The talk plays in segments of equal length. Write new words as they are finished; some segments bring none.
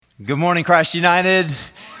Good morning, Christ United. Good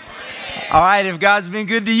morning. All right, if God's been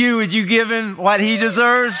good to you, would you give him what he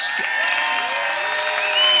deserves?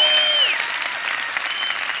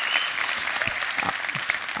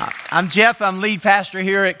 I'm Jeff. I'm lead pastor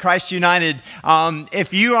here at Christ United.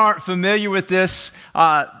 If you aren't familiar with this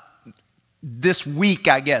week,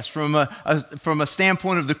 I guess, from a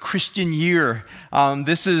standpoint of the Christian year,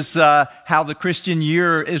 this is how the Christian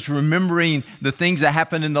year is remembering the things that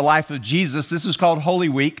happened in the life of Jesus. This is called Holy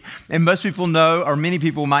Week, and most people know, or many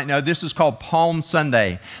people might know, this is called Palm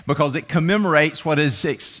Sunday because it commemorates what is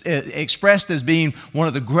expressed as being one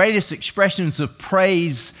of the greatest expressions of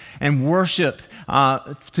praise and worship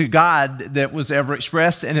to God that was ever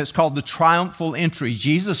expressed, and it's called the triumphal entry.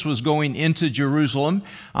 Jesus was going into Jerusalem,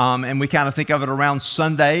 and we kind of think of it around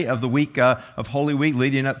Sunday of the week of Holy Week,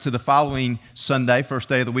 leading up to the following Sunday, first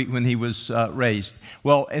day of the week when he was raised.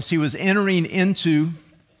 Well, as he was entering into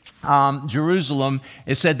Jerusalem,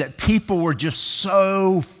 it said that people were just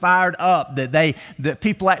so fired up that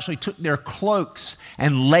people actually took their cloaks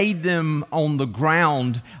and laid them on the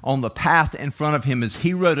ground on the path in front of him as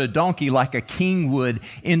he rode a donkey like a king would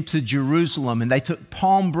into Jerusalem. And they took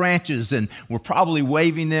palm branches and were probably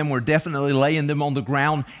waving them, were definitely laying them on the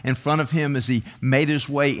ground in front of him as he made his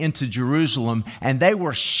way into Jerusalem. And they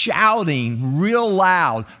were shouting real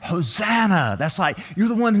loud, "Hosanna!" That's like, "You're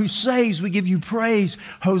the one who saves, we give you praise.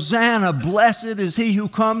 Hosanna, blessed is he who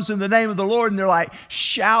comes in the name of the Lord." And they're like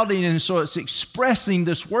shouting, and so it's expressing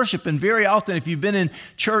this worship. And very often, if you've been in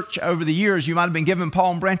church over the years, you might have been given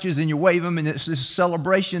palm branches and you wave them, and it's this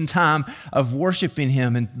celebration time of worshiping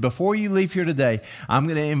him. And before you leave here today, I'm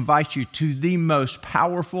going to invite you to the most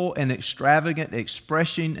powerful and extravagant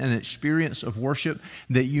expression and experience of worship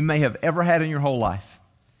that you may have ever had in your whole life.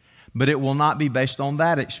 But it will not be based on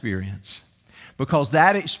that experience, because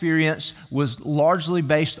that experience was largely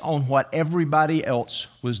based on what everybody else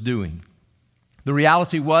was doing. The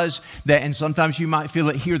reality was that, and sometimes you might feel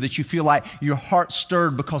it here, that you feel like your heart's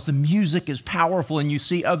stirred because the music is powerful and you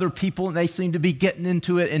see other people and they seem to be getting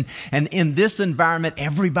into it. And in this environment,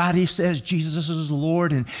 everybody says Jesus is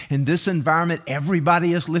Lord. And in this environment,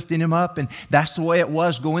 everybody is lifting him up. And that's the way it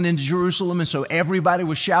was going into Jerusalem. And so everybody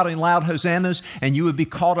was shouting loud hosannas, and you would be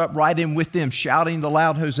caught up right in with them shouting the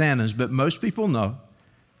loud hosannas. But most people know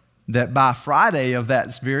that by Friday of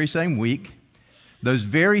that very same week, those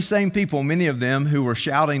very same people, many of them who were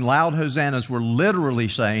shouting loud hosannas, were literally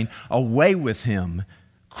saying, "Away with him,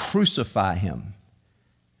 crucify him."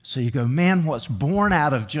 So you go, man, what's born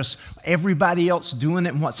out of just everybody else doing it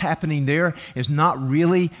and what's happening there is not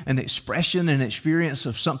really an expression and experience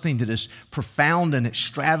of something that is profound and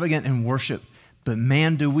extravagant in worship. But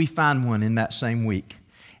man, do we find one in that same week.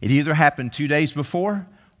 It either happened 2 days before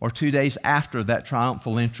or 2 days after that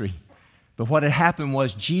triumphal entry. But what had happened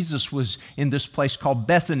was Jesus was in this place called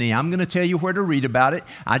Bethany. I'm going to tell you where to read about it.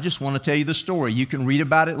 I just want to tell you the story. You can read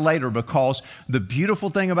about it later, because the beautiful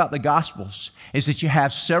thing about the Gospels is that you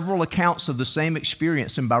have several accounts of the same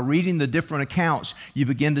experience. And by reading the different accounts, you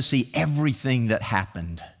begin to see everything that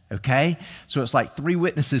happened. Okay? So it's like three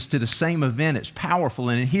witnesses to the same event. It's powerful.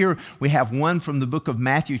 And here we have one from the book of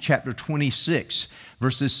Matthew, chapter 26,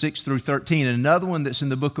 verses 6 through 13. And another one that's in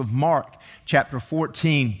the book of Mark, chapter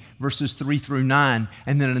 14, verses 3 through 9.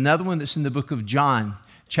 And then another one that's in the book of John,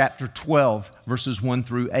 chapter 12, verses 1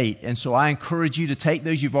 through 8. And so I encourage you to take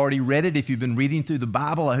those. You've already read it. If you've been reading through the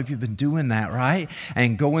Bible, I hope you've been doing that, right?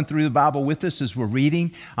 And going through the Bible with us as we're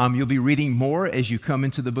reading. You'll be reading more as you come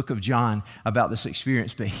into the book of John about this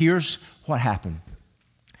experience. But here's what happened.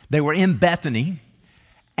 They were in Bethany,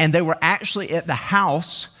 and they were actually at the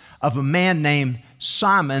house of a man named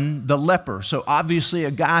Simon the leper. So obviously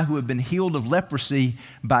a guy who had been healed of leprosy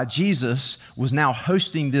by Jesus was now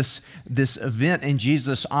hosting this event in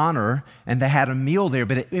Jesus' honor, and they had a meal there.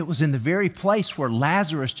 But it was in the very place where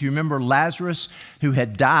Lazarus, do you remember Lazarus who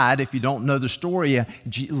had died? If you don't know the story,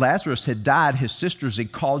 Lazarus had died. His sisters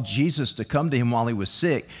had called Jesus to come to him while he was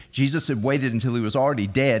sick. Jesus had waited until he was already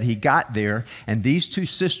dead. He got there, and these two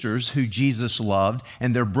sisters who Jesus loved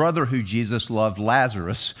and their brother who Jesus loved,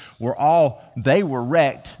 Lazarus, they were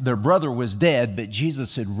wrecked. Their brother was dead, but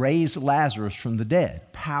Jesus had raised Lazarus from the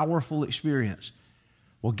dead. Powerful experience.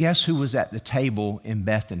 Well, guess who was at the table in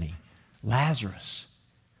Bethany? Lazarus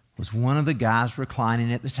was one of the guys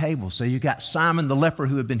reclining at the table. So you got Simon the leper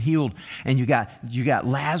who had been healed, and you got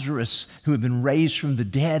Lazarus who had been raised from the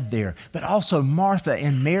dead there. But also Martha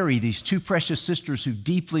and Mary, these two precious sisters who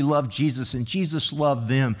deeply loved Jesus, and Jesus loved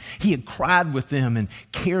them. He had cried with them and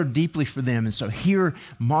cared deeply for them. And so here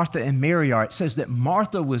Martha and Mary are. It says that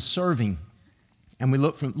Martha was serving, And we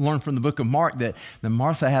learn from the book of Mark that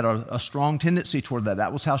Martha had a strong tendency toward that.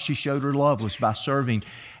 That was how she showed her love, was by serving.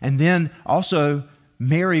 And then also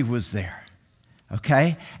Mary was there,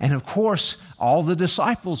 okay? And of course, all the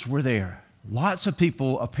disciples were there. Lots of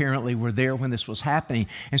people apparently were there when this was happening.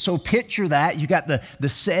 And so picture that. You got the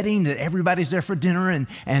setting that everybody's there for dinner and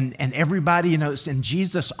everybody, you know, it's in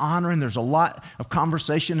Jesus' honor, and there's a lot of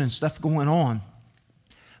conversation and stuff going on.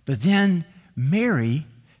 But then Mary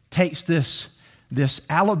takes this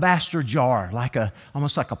alabaster jar,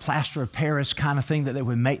 almost like a plaster of Paris kind of thing that they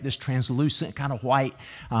would make, this translucent kind of white.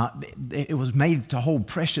 It was made to hold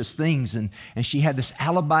precious things. And she had this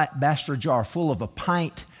alabaster jar full of a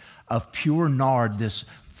pint of pure nard, this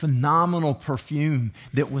phenomenal perfume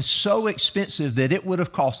that was so expensive that it would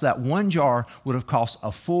have cost, that one jar would have cost a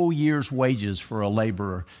full year's wages for a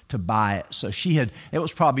laborer to buy it. So it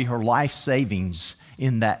was probably her life savings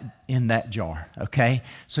in that jar, okay?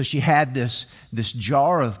 So she had this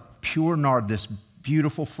jar of pure nard, this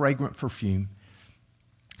beautiful fragrant perfume.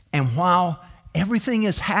 And while everything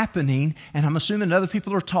is happening, and I'm assuming other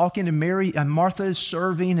people are talking, and Mary and Martha is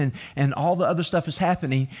serving, and all the other stuff is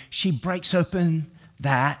happening, she breaks open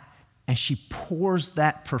that and she pours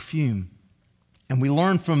that perfume. And we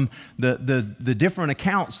learn from the different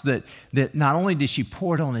accounts that not only did she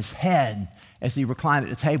pour it on his head as he reclined at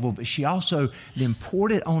the table, but she also then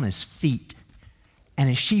poured it on his feet. And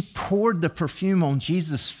as she poured the perfume on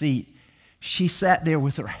Jesus' feet, she sat there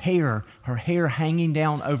with her hair hanging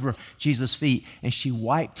down over Jesus' feet, and she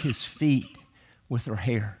wiped his feet with her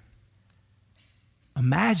hair.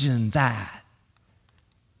 Imagine that.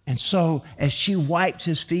 And so as she wiped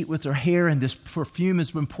his feet with her hair, and this perfume has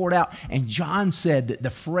been poured out, and John said that the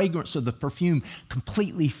fragrance of the perfume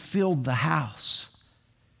completely filled the house.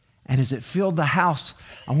 And as it filled the house,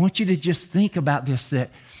 I want you to just think about this, that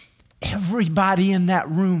everybody in that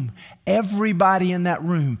room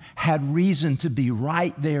had reason to be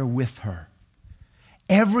right there with her.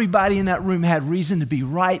 Everybody in that room had reason to be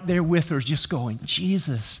right there with her, just going,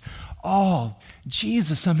 Jesus, oh,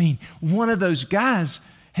 Jesus. I mean, one of those guys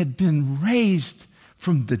had been raised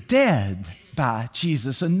from the dead by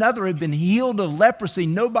Jesus. Another had been healed of leprosy.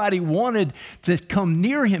 Nobody wanted to come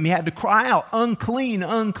near him. He had to cry out, unclean,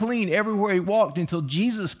 unclean, everywhere he walked, until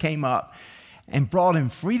Jesus came up and brought him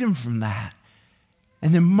freedom from that.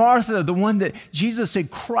 And then Martha, the one that Jesus had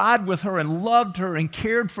cried with her and loved her and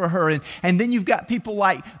cared for her. And then you've got people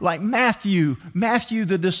like Matthew,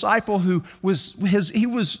 the disciple who was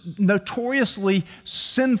notoriously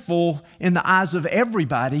sinful in the eyes of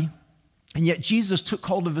everybody. And yet Jesus took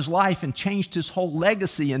hold of his life and changed his whole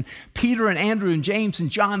legacy. And Peter and Andrew and James and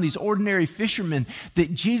John, these ordinary fishermen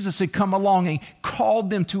that Jesus had come along and called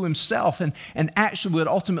them to himself and actually would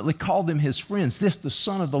ultimately call them his friends. This, the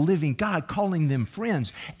Son of the living God, calling them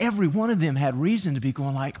friends. Every one of them had reason to be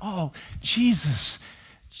going like, oh, Jesus.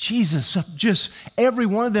 Just every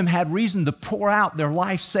one of them had reason to pour out their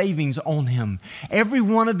life savings on him. Every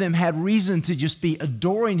one of them had reason to just be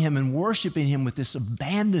adoring him and worshiping him with this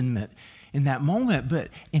abandonment in that moment. But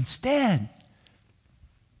instead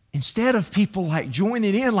of people like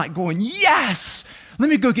joining in, like going, yes, let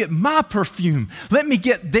me go get my perfume. Let me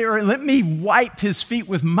get there and let me wipe his feet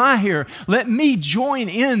with my hair. Let me join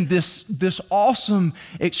in this awesome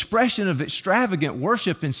expression of extravagant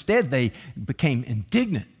worship. Instead, they became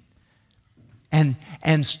indignant.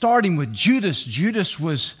 And starting with Judas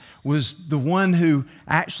was the one who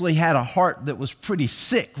actually had a heart that was pretty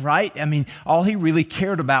sick, right? I mean, all he really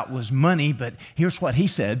cared about was money, but here's what he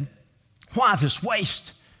said. Why this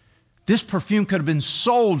waste? This perfume could have been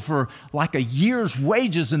sold for like a year's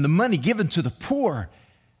wages and the money given to the poor.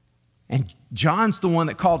 And John's the one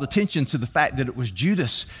that called attention to the fact that it was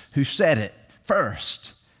Judas who said it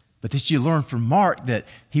first. But did you learn from Mark that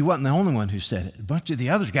he wasn't the only one who said it? A bunch of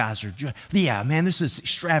the other guys are, yeah, man, this is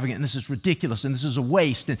extravagant, and this is ridiculous, and this is a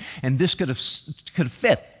waste, and this could have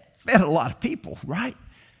fed a lot of people, right?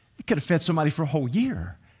 It could have fed somebody for a whole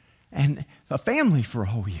year, and a family for a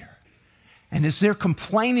whole year. And as they're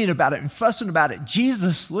complaining about it and fussing about it,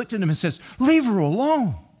 Jesus looked at them and says, leave her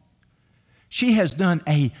alone. She has done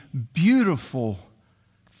a beautiful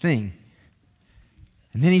thing.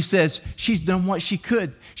 And then he says, she's done what she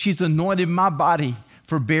could. She's anointed my body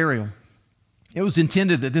for burial. It was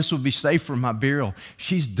intended that this would be safe for my burial.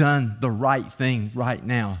 She's done the right thing right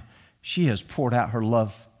now. She has poured out her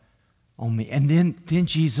love on me. And then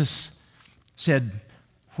Jesus said,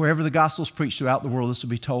 wherever the gospel is preached throughout the world, this will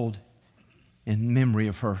be told in memory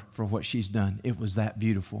of her for what she's done. It was that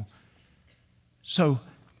beautiful. So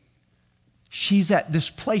she's at this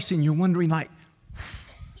place, and you're wondering, like,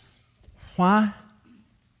 why?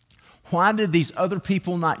 Why did these other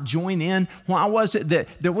people not join in? Why was it that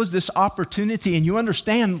there was this opportunity? And you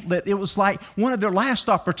understand that it was like one of their last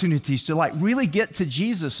opportunities to like really get to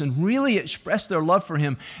Jesus and really express their love for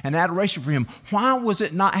him and adoration for him. Why was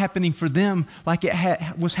it not happening for them like it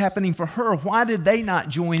was happening for her? Why did they not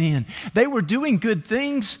join in? They were doing good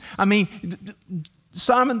things. I mean,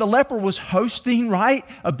 Simon the leper was hosting, right,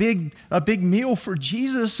 a big meal for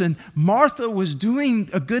Jesus, and Martha was doing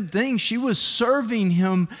a good thing. She was serving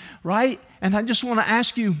him, right? And I just want to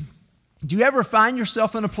ask you, do you ever find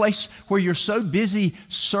yourself in a place where you're so busy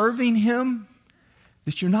serving him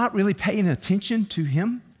that you're not really paying attention to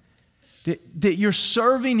him? That you're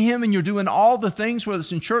serving him and you're doing all the things, whether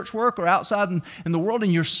it's in church work or outside in the world,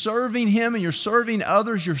 and you're serving him and you're serving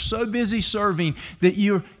others. You're so busy serving that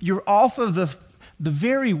you're off of the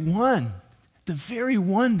very one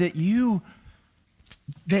that you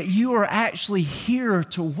are actually here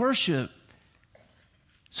to worship.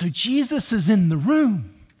 So Jesus is in the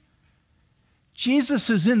room.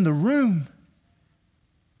 Jesus is in the room.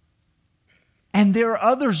 And there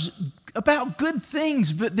are others about good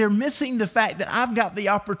things, but they're missing the fact that I've got the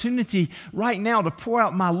opportunity right now to pour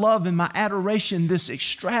out my love and my adoration, this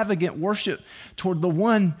extravagant worship toward the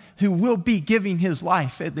one who will be giving his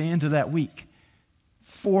life at the end of that week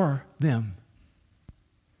for them.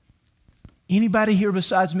 Anybody here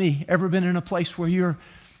besides me ever been in a place where you're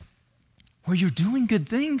doing good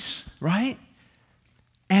things, right?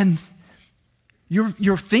 And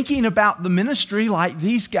you're thinking about the ministry like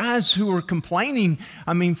these guys who are complaining.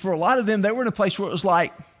 I mean, for a lot of them, they were in a place where it was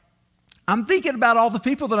like, I'm thinking about all the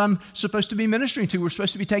people that I'm supposed to be ministering to. We're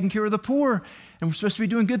supposed to be taking care of the poor, and we're supposed to be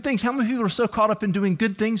doing good things. How many people are so caught up in doing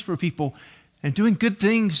good things for people and doing good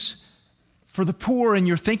things for the poor, and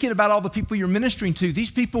you're thinking about all the people you're ministering to?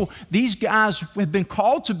 These people, these guys have been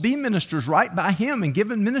called to be ministers, right, by him and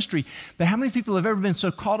given ministry. But how many people have ever been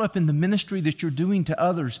so caught up in the ministry that you're doing to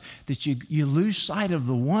others that you lose sight of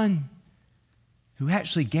the one who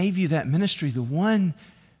actually gave you that ministry, the one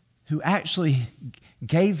who actually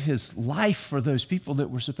gave his life for those people that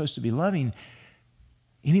we're supposed to be loving?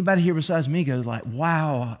 Anybody here besides me goes like,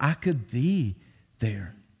 wow, I could be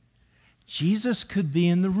there. Jesus could be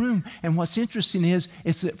in the room. And what's interesting is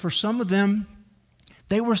that for some of them,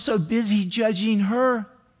 they were so busy judging her.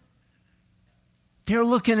 They're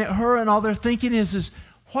looking at her and all they're thinking is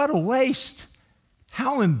what a waste.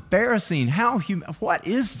 How embarrassing. What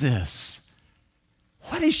is this?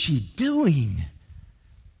 What is she doing?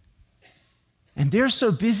 And they're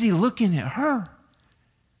so busy looking at her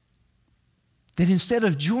that instead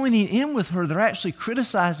of joining in with her, they're actually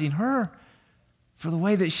criticizing her for the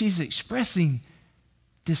way that she's expressing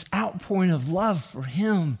this outpouring of love for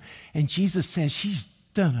him. And Jesus says, she's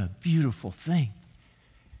done a beautiful thing.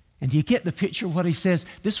 And do you get the picture of what he says?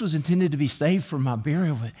 This was intended to be saved for my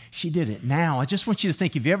burial, but she did it now. I just want you to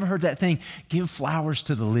think, have you ever heard that thing, give flowers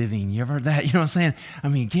to the living? You ever heard that? You know what I'm saying? I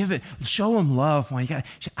mean, show them love.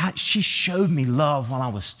 She showed me love while I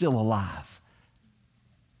was still alive.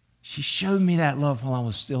 She showed me that love while I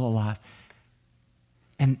was still alive.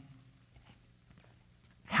 And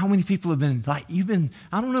how many people have been like,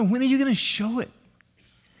 I don't know, when are you going to show it?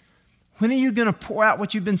 When are you going to pour out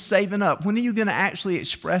what you've been saving up? When are you going to actually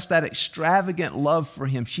express that extravagant love for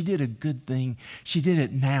him? She did a good thing. She did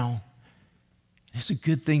it now. It's a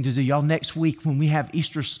good thing to do. Y'all, next week when we have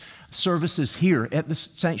Easter services here at the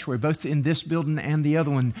sanctuary, both in this building and the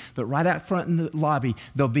other one, but right out front in the lobby,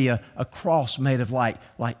 there'll be a cross made of like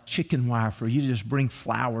chicken wire for you to just bring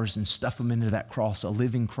flowers and stuff them into that cross, a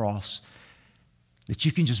living cross. That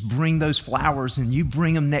you can just bring those flowers and you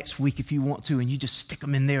bring them next week if you want to, and you just stick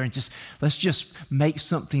them in there and let's just make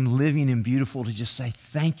something living and beautiful to just say,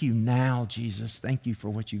 thank you now, Jesus. Thank you for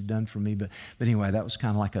what you've done for me. But anyway, that was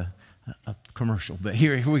kind of like a commercial. But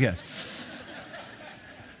here we go.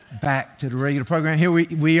 Back to the regular program. Here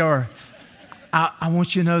we are. I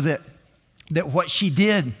want you to know that what she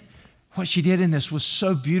did in this was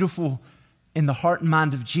so beautiful in the heart and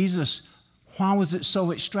mind of Jesus. Why was it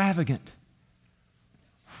so extravagant?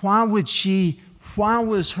 Why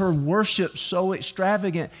was her worship so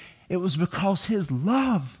extravagant? It was because his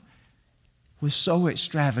love was so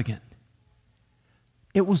extravagant.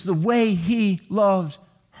 It was the way he loved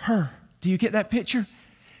her. Do you get that picture?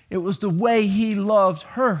 It was the way he loved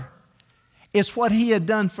her. It's what he had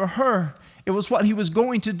done for her. It was what he was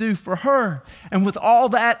going to do for her. And with all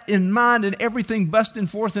that in mind and everything busting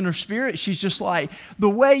forth in her spirit, she's just like, the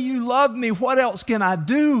way you love me, what else can I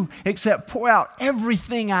do except pour out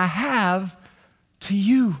everything I have to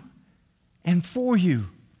you and for you?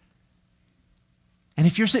 And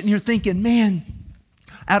if you're sitting here thinking, man,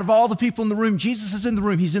 Out of all the people in the room, Jesus is in the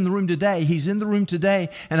room. He's in the room today. He's in the room today.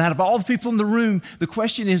 And out of all the people in the room, the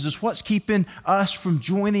question is what's keeping us from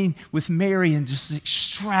joining with Mary in just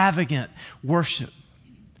extravagant worship?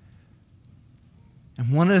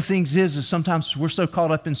 And one of the things is sometimes we're so caught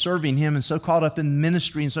up in serving Him and so caught up in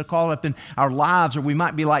ministry and so caught up in our lives, or we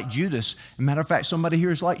might be like Judas. As a matter of fact, somebody here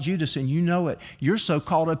is like Judas, and you know it. You're so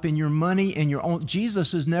caught up in your money and your own.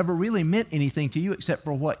 Jesus has never really meant anything to you except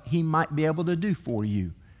for what He might be able to do for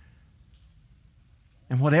you.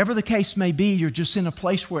 And whatever the case may be, you're just in a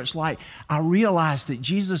place where it's like, I realize that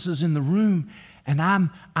Jesus is in the room, and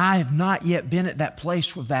I have not yet been at that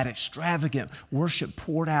place with that extravagant worship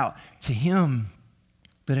poured out to Him.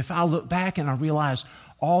 But if I look back and I realize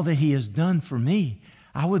all that He has done for me,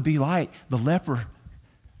 I would be like the leper.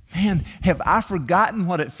 Man, have I forgotten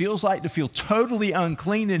what it feels like to feel totally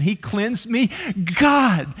unclean and He cleansed me?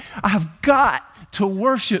 God, I've got to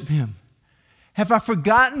worship Him. Have I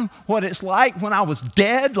forgotten what it's like when I was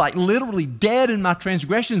dead, like literally dead in my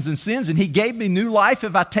transgressions and sins, and He gave me new life?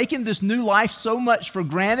 Have I taken this new life so much for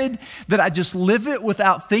granted that I just live it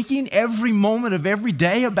without thinking every moment of every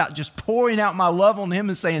day about just pouring out my love on Him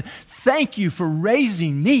and saying, thank you for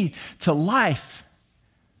raising me to life?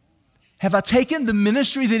 Have I taken the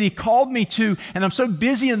ministry that He called me to, and I'm so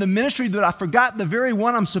busy in the ministry that I forgot the very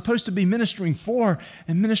one I'm supposed to be ministering for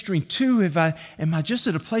and ministering to? Am I just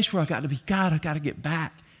at a place where I got to be, God, I got to get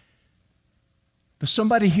back? But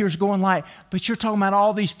somebody here is going like, but you're talking about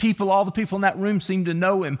all these people, all the people in that room seem to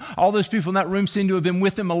know Him. All those people in that room seem to have been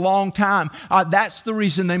with Him a long time. That's the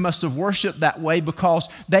reason they must have worshiped that way, because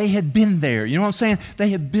they had been there. You know what I'm saying? They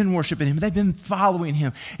had been worshiping Him. They've been following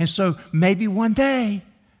Him. And so maybe one day,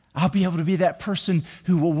 I'll be able to be that person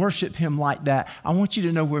who will worship Him like that. I want you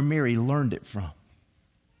to know where Mary learned it from.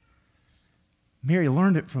 Mary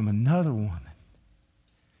learned it from another woman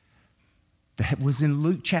that was in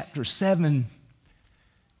Luke chapter 7.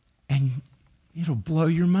 And it'll blow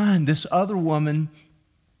your mind. This other woman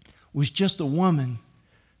was just a woman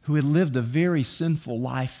who had lived a very sinful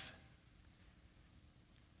life.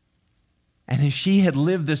 And as she had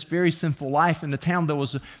lived this very sinful life in the town, there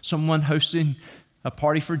was someone hosting a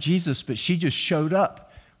party for Jesus, but she just showed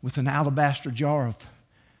up with an alabaster jar of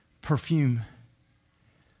perfume.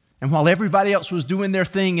 And while everybody else was doing their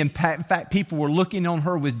thing, in fact, people were looking on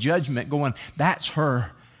her with judgment, going, that's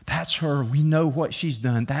her. That's her. We know what she's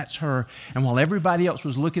done. That's her. And while everybody else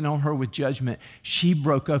was looking on her with judgment, she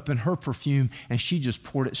broke open her perfume and she just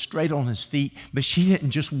poured it straight on His feet. But she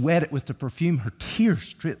didn't just wet it with the perfume. Her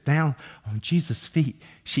tears dripped down on Jesus' feet.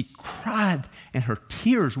 She cried and her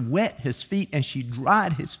tears wet His feet, and she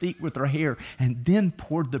dried His feet with her hair and then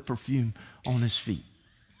poured the perfume on His feet.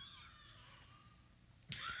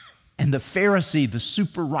 And the Pharisee, the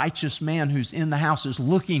super righteous man who's in the house, is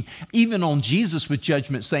looking even on Jesus with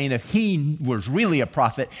judgment, saying if he was really a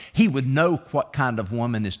prophet, he would know what kind of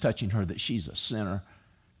woman is touching her, that she's a sinner.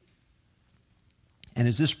 And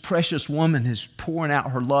as this precious woman is pouring out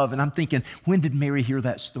her love, and I'm thinking, when did Mary hear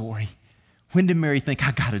that story? When did Mary think,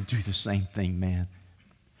 I got to do the same thing, man?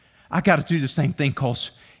 I got to do the same thing because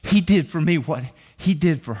He did for me what He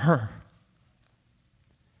did for her.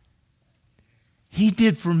 He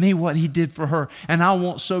did for me what He did for her. And I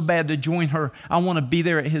want so bad to join her. I want to be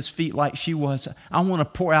there at His feet like she was. I want to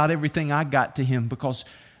pour out everything I got to Him because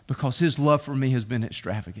His love for me has been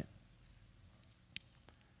extravagant.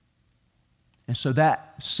 And so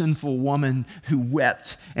that sinful woman who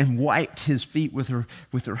wept and wiped His feet with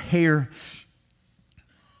her hair,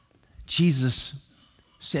 Jesus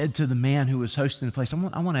said to the man who was hosting the place, I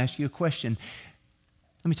want to ask you a question.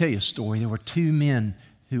 Let me tell you a story. There were two men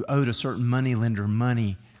who owed a certain moneylender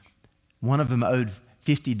money. One of them owed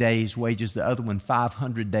 50 days' wages, the other one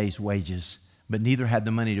 500 days' wages, but neither had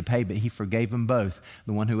the money to pay, but He forgave them both,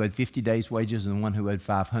 the one who owed 50 days' wages and the one who owed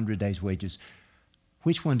 500 days' wages.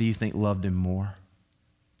 Which one do you think loved him more?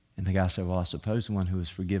 And the guy said, well, I suppose the one who was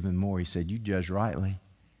forgiven more. He said, you judge rightly.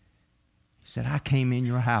 He said, I came in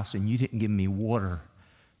your house and you didn't give me water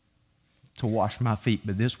to wash my feet,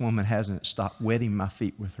 but this woman hasn't stopped wetting my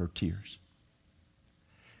feet with her tears.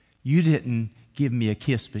 You didn't give me a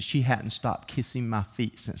kiss, but she hadn't stopped kissing my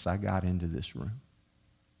feet since I got into this room.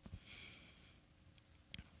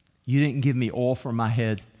 You didn't give me oil for my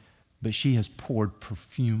head, but she has poured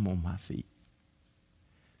perfume on my feet.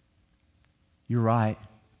 You're right.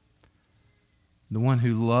 The one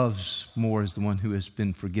who loves more is the one who has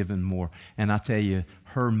been forgiven more. And I tell you,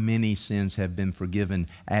 her many sins have been forgiven,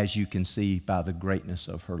 as you can see by the greatness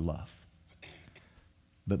of her love.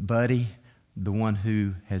 But buddy, the one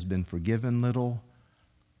who has been forgiven little,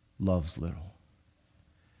 loves little.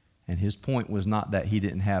 And his point was not that he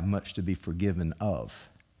didn't have much to be forgiven of.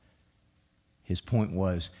 His point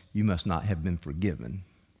was, you must not have been forgiven,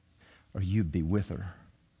 or you'd be with her.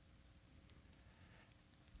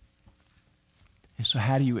 And so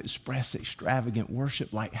how do you express extravagant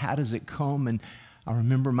worship? Like, how does it come? And I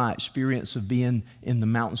remember my experience of being in the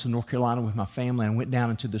mountains of North Carolina with my family. And I went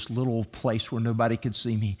down into this little place where nobody could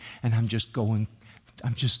see me. And I'm just doing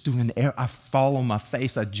air. I fall on my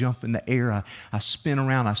face. I jump in the air. I spin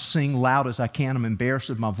around. I sing loud as I can. I'm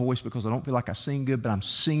embarrassed of my voice because I don't feel like I sing good, but I'm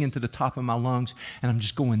singing to the top of my lungs. And I'm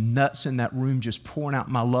just going nuts in that room, just pouring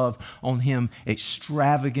out my love on him.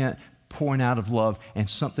 Extravagant pouring out of love. And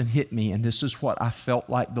something hit me. And this is what I felt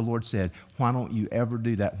like the Lord said. Why don't you ever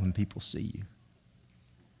do that when people see you?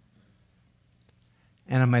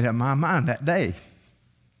 And I made up my mind that day.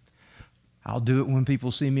 I'll do it when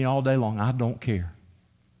people see me all day long. I don't care.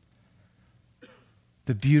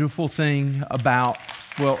 The beautiful thing about,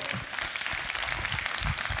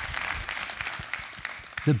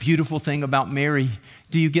 the beautiful thing about Mary,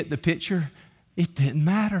 do you get the picture? It didn't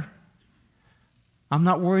matter. I'm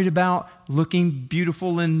not worried about looking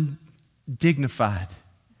beautiful and dignified.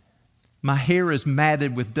 My hair is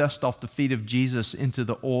matted with dust off the feet of Jesus into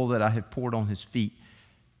the oil that I have poured on his feet.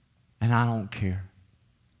 And I don't care.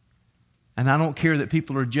 And I don't care that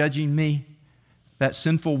people are judging me. That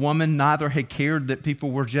sinful woman neither had cared that people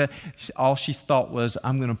were judging. All she thought was,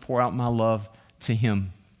 I'm going to pour out my love to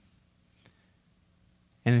him.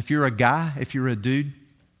 And if you're a guy, if you're a dude,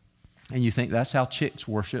 and you think that's how chicks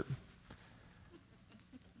worship,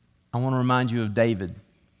 I want to remind you of David.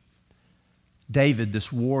 David,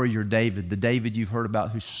 this warrior David, the David you've heard about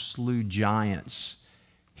who slew giants.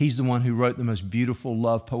 He's the one who wrote the most beautiful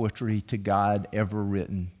love poetry to God ever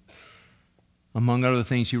written. Among other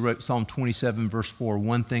things, he wrote Psalm 27, verse 4,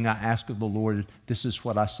 one thing I ask of the Lord, this is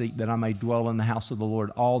what I seek, that I may dwell in the house of the Lord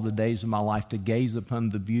all the days of my life, to gaze upon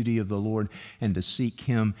the beauty of the Lord and to seek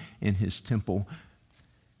him in his temple.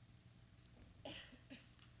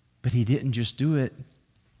 But he didn't just do it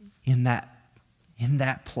in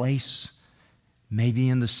that place, maybe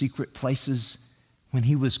in the secret places. When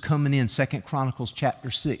he was coming in, 2 Samuel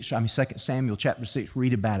chapter 6,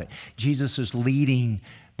 read about it. Jesus is leading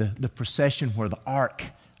the procession where the Ark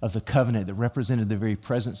of the Covenant that represented the very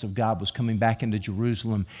presence of God was coming back into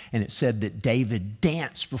Jerusalem. And it said that David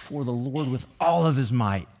danced before the Lord with all of his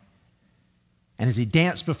might. And as he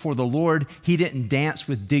danced before the Lord, he didn't dance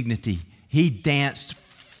with dignity. He danced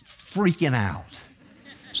freaking out.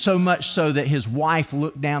 So much so that his wife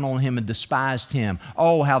looked down on him and despised him.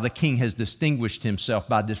 Oh, how the king has distinguished himself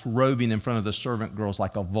by disrobing in front of the servant girls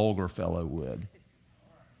like a vulgar fellow would.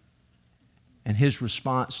 And his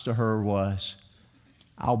response to her was,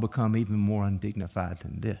 I'll become even more undignified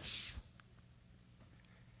than this.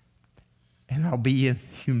 And I'll be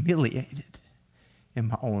humiliated in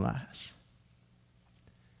my own eyes.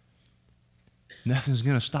 Nothing's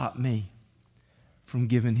going to stop me from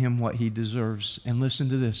giving him what he deserves. And listen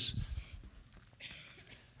to this.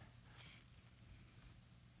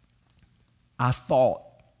 I thought,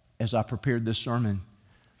 as I prepared this sermon,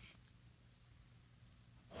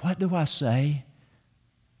 what do I say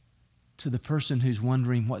to the person who's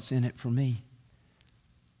wondering what's in it for me?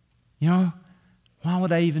 You know, why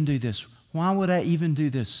would I even do this? Why would I even do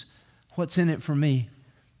this? What's in it for me?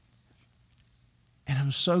 And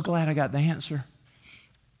I'm so glad I got the answer.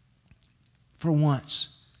 For once,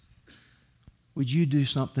 would you do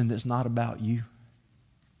something that's not about you?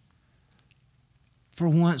 For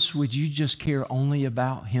once, would you just care only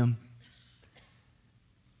about him?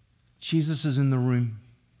 Jesus is in the room.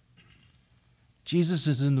 Jesus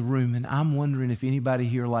is in the room, and I'm wondering if anybody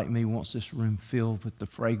here like me wants this room filled with the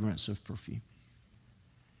fragrance of perfume.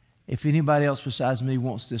 If anybody else besides me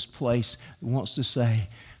wants this place, wants to say,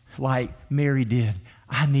 like Mary did,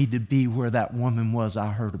 I need to be where that woman was I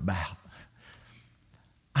heard about.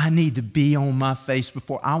 I need to be on my face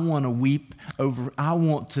before. I want to weep over. I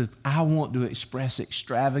want to express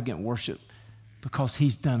extravagant worship because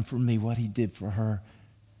he's done for me what he did for her.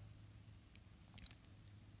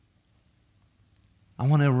 I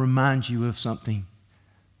want to remind you of something.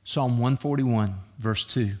 Psalm 141, verse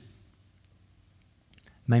 2.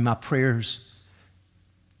 May my prayers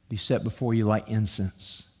be set before you like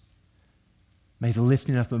incense. May the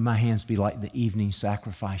lifting up of my hands be like the evening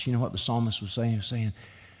sacrifice. You know what the psalmist was saying? He was saying,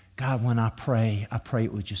 God, when I pray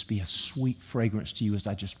it would just be a sweet fragrance to you as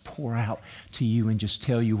I just pour out to you and just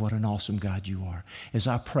tell you what an awesome God you are. As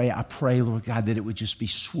I pray, Lord God, that it would just be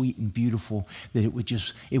sweet and beautiful, that it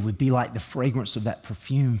would be like the fragrance of that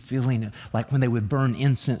perfume, feeling it, like when they would burn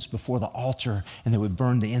incense before the altar and they would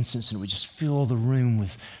burn the incense and it would just fill the room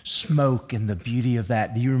with smoke and the beauty of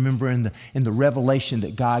that. Do you remember in the revelation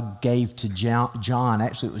that God gave to John,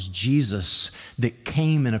 actually it was Jesus that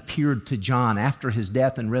came and appeared to John after his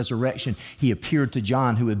death and resurrection. He appeared to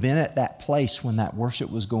John, who had been at that place when that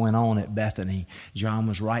worship was going on at Bethany. John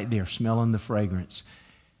was right there smelling the fragrance.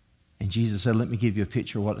 And Jesus said, let me give you a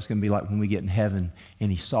picture of what it's going to be like when we get in heaven.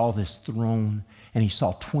 And he saw this throne, and he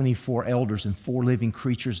saw 24 elders and 4 living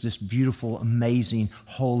creatures, this beautiful, amazing,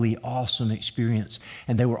 holy, awesome experience.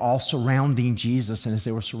 And they were all surrounding Jesus. And as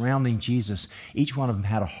they were surrounding Jesus, each one of them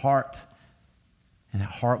had a harp. And that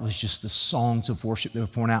harp was just the songs of worship they were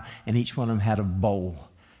pouring out. And each one of them had a bowl.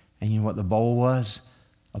 And you know what the bowl was?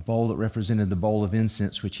 A bowl that represented the bowl of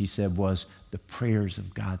incense, which he said was the prayers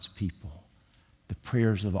of God's people, the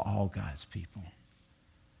prayers of all God's people.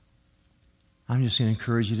 I'm just going to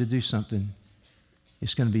encourage you to do something.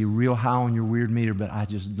 It's going to be real high on your weird meter, but I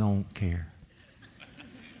just don't care.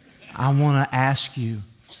 I want to ask you,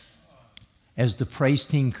 as the praise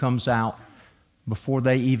team comes out, before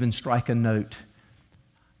they even strike a note,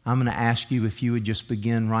 I'm going to ask you if you would just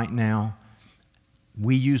begin right now.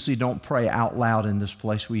 We usually don't pray out loud in this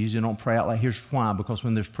place. We usually don't pray out loud. Here's why. Because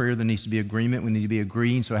when there's prayer, there needs to be agreement. We need to be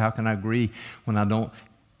agreeing. So how can I agree when I don't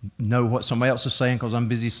know what somebody else is saying because I'm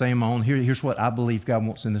busy saying my own? Here's what I believe God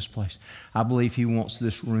wants in this place. I believe he wants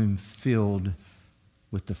this room filled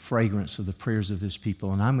with the fragrance of the prayers of his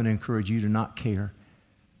people. And I'm going to encourage you to not care,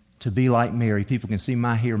 to be like Mary. People can see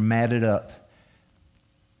my hair matted up.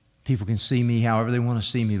 People can see me however they want to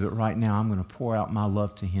see me. But right now, I'm going to pour out my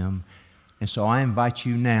love to him. And so I invite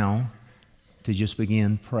you now to just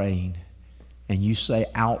begin praying. And you say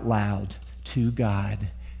out loud to God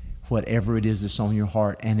whatever it is that's on your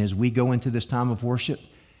heart. And as we go into this time of worship,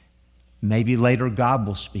 maybe later God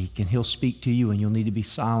will speak and he'll speak to you and you'll need to be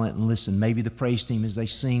silent and listen. Maybe the praise team as they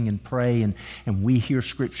sing and pray and we hear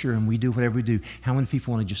scripture and we do whatever we do. How many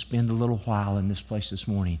people want to just spend a little while in this place this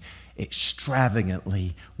morning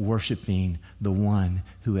extravagantly worshiping the one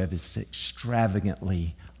who has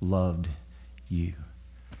extravagantly loved you?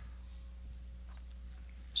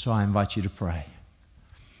 So I invite you to pray.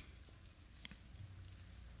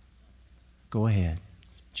 Go ahead.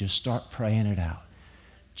 Just start praying it out.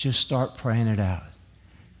 Just start praying it out.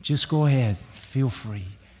 Just go ahead. Feel free.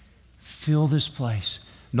 Fill this place.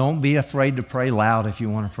 Don't be afraid to pray loud if you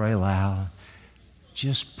want to pray loud.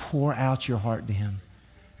 Just pour out your heart to him.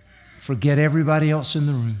 Forget everybody else in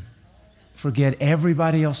the room. Forget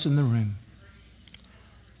everybody else in the room.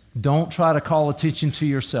 Don't try to call attention to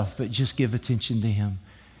yourself, but just give attention to him.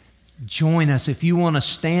 Join us. If you want to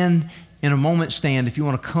stand in a moment, stand. If you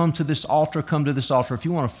want to come to this altar, come to this altar. If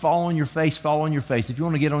you want to fall on your face, fall on your face. If you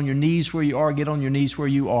want to get on your knees where you are, get on your knees where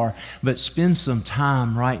you are. But spend some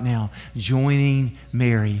time right now joining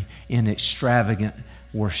Mary in extravagant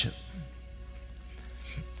worship.